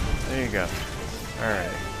it. There you go.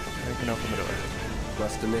 Alright. We can open the door.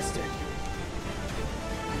 Must have missed it.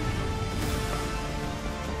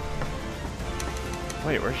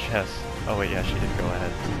 Wait, where's Jess? Oh wait, yeah, she did go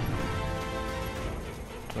ahead.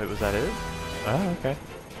 Wait, was that it? Oh, okay.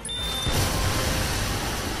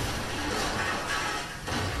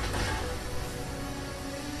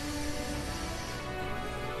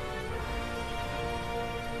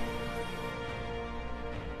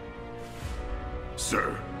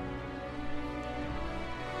 Sir,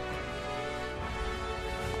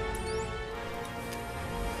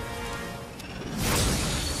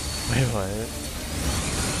 Wait, what?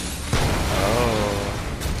 Oh.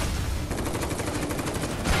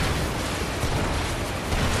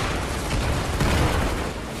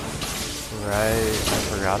 Right, I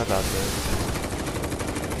forgot about this.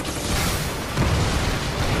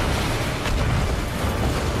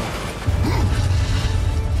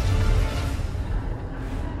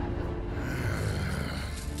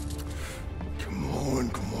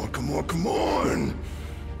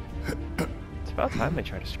 time they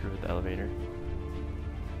try to screw with the elevator.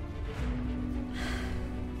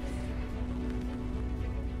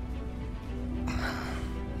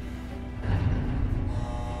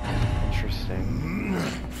 Interesting.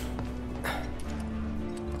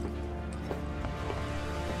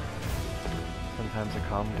 Sometimes a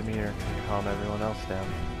calm demeanor can calm everyone else down.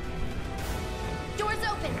 Doors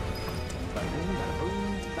open!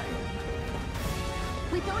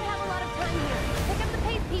 We don't have a lot of time here. Pick up the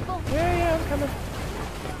pace, people! Yeah, I'm coming.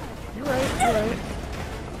 You're right.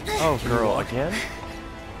 Oh, girl, again?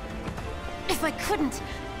 If I couldn't,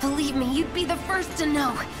 believe me, you'd be the first to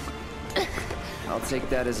know. I'll take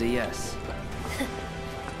that as a yes.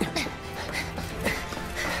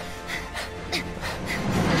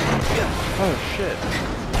 Oh, shit.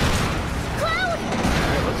 Cloud!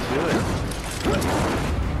 Alright, let's do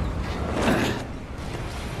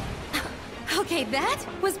it. Okay, that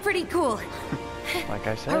was pretty cool. Like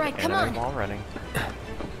I said, All right, come anime on. wall running.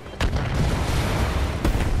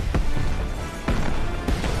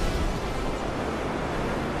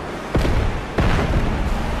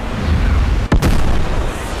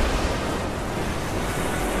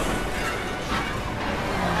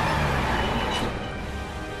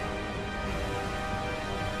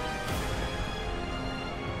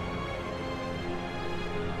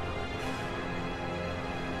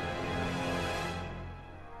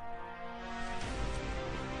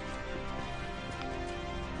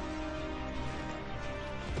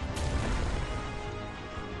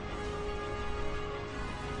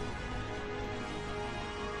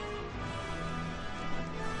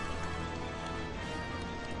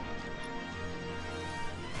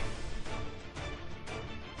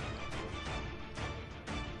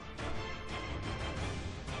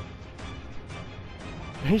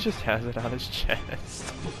 He just has it on his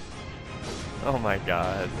chest. Oh my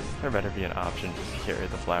god. There better be an option just to carry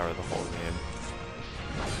the flower the whole game.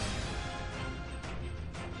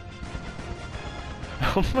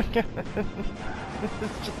 Oh my god. This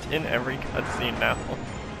is just in every cutscene now.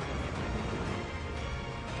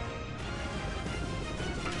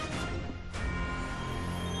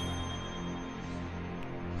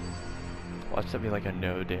 Watch that be like a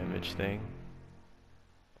no damage thing.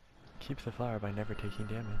 Keep the flower by never taking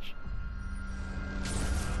damage.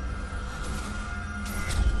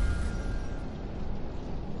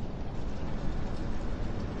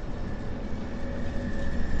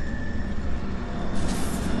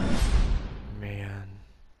 Man.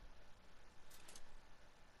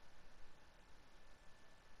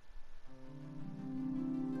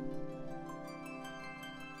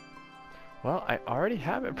 Well, I already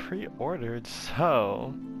have it pre-ordered,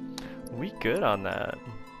 so we good on that.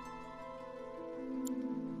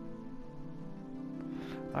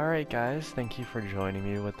 Alright guys, thank you for joining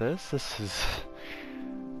me with this. This is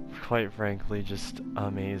quite frankly just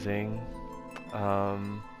amazing.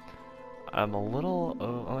 I'm a little,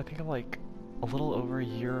 I think I'm like a little over a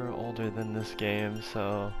year older than this game,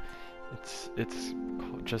 so it's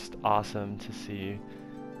just awesome to see,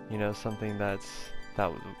 you know, something that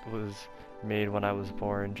was made when I was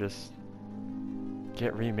born just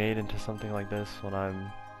get remade into something like this when I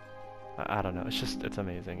don't know, it's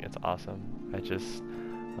amazing, it's awesome.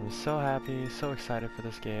 I'm so happy, so excited for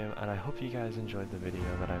this game, and I hope you guys enjoyed the video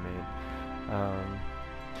that I made.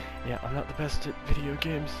 Yeah, I'm not the best at video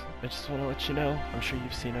games, I just want to let you know. I'm sure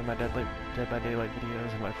you've seen my Dead by Daylight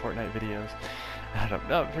videos and my Fortnite videos. And I'm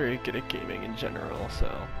not very good at gaming in general, so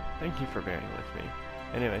thank you for bearing with me.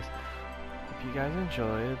 Anyways, if you guys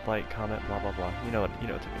enjoyed, like, comment, blah blah blah. You know what to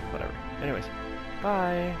do, whatever. Anyways,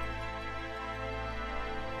 bye!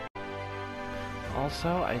 Also,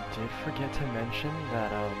 I did forget to mention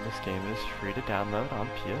that this game is free to download on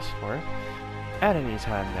PS4 at any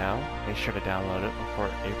time now. Make sure to download it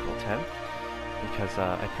before April 10th, because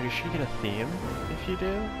I'm pretty sure you get a theme if you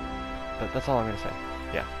do, but that's all I'm going to say.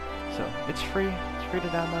 Yeah, so it's free to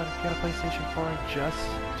download. If you got a PlayStation 4, just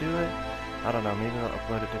do it. I don't know, maybe they'll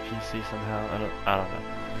upload it to PC somehow. I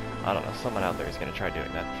don't know. Someone out there is going to try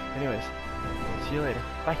doing that. Anyways, see you later.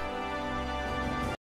 Bye.